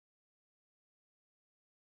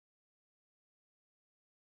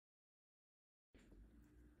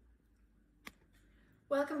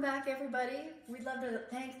Welcome back, everybody. We'd love to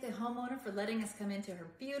thank the homeowner for letting us come into her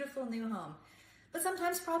beautiful new home. But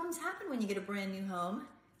sometimes problems happen when you get a brand new home.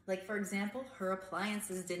 Like, for example, her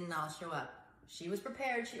appliances didn't all show up. She was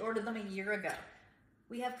prepared. She ordered them a year ago.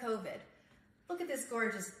 We have COVID. Look at this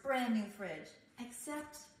gorgeous brand new fridge,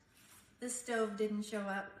 except the stove didn't show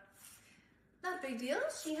up. Not a big deal.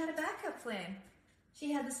 She had a backup plan.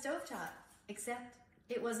 She had the stovetop, except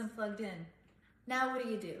it wasn't plugged in. Now what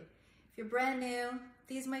do? If you're brand new,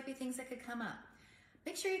 these might be things that could come up.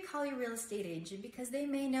 Make sure you call your real estate agent because they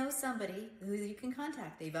may know somebody who you can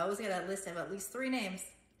contact. They've always got a list of at least 3 names.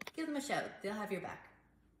 Give them a shout. They'll have your back.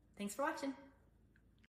 Thanks for watching.